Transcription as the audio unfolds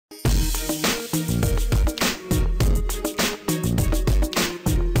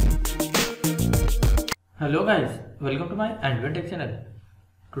Hello guys, welcome to my AndWin Tech channel.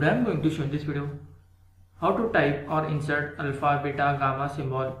 Today I am going to show in this video how to type or insert alpha, beta, gamma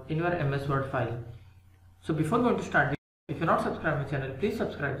symbol in your MS Word file. So before going to start, if you are not subscribed to my channel, please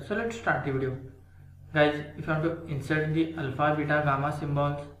subscribe. So let's start the video. Guys, if you want to insert the alpha, beta, gamma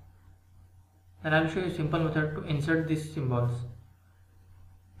symbols, then I will show you a simple method to insert these symbols.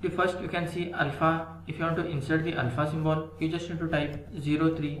 The first you can see alpha. If you want to insert the alpha symbol, you just need to type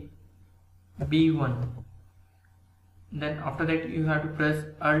 03B1. Then after that you have to press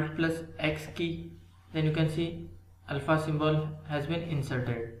Alt plus X key. Then you can see alpha symbol has been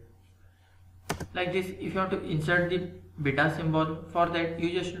inserted. Like this, if you want to insert the beta symbol, for that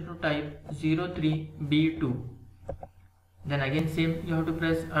you just need to type 03B2. Then again same, you have to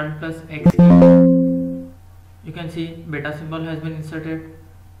press Alt plus X key. You can see beta symbol has been inserted.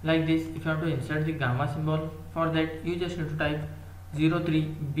 Like this, if you want to insert the gamma symbol, for that you just need to type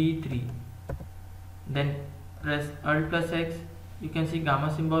 03B3. Then press Alt plus X, you can see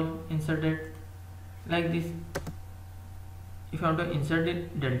gamma symbol inserted. Like this, if you want to insert the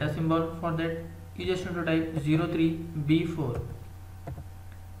delta symbol, for that you just need to type 03B4.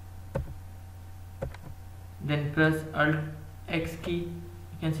 Then press Alt X key,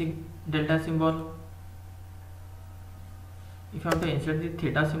 you can see delta symbol. If you want to insert the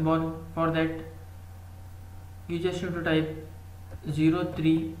theta symbol, for that you just need to type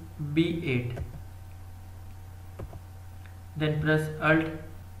 03B8. Then press Alt,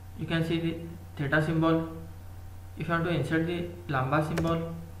 you can see the theta symbol. If you want to insert the lambda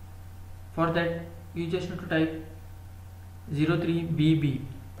symbol, for that you just need to type 03BB.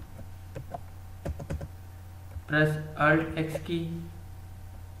 Press Alt X key,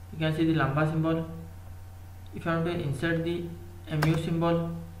 you can see the lambda symbol. If you want to insert the mu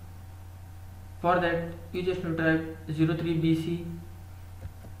symbol, for that you just need to type 03BC.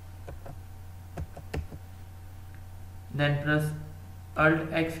 Then press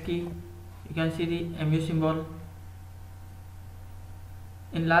Alt X key, you can see the mu symbol.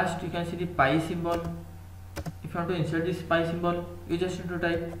 In last you can see the pi symbol. If you want to insert this pi symbol, you just need to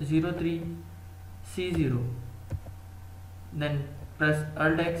type 03C0. Then press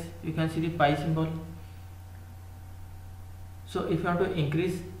Alt X, you can see the pi symbol. So if you want to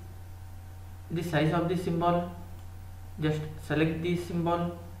increase the size of this symbol, just select this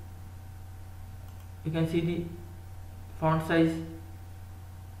symbol. You can see the font size.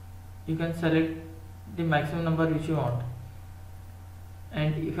 You can select the maximum number which you want.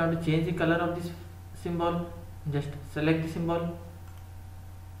 And if you want to change the color of this symbol, just select the symbol,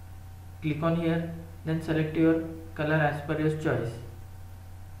 click on here, then select your color as per your choice.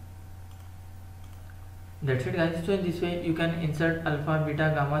 That's it guys. So in this way you can insert alpha,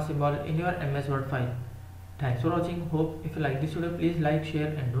 beta, gamma symbol in your MS Word file. Thanks for watching. Hope if you like this video, please like, share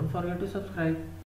and don't forget to subscribe.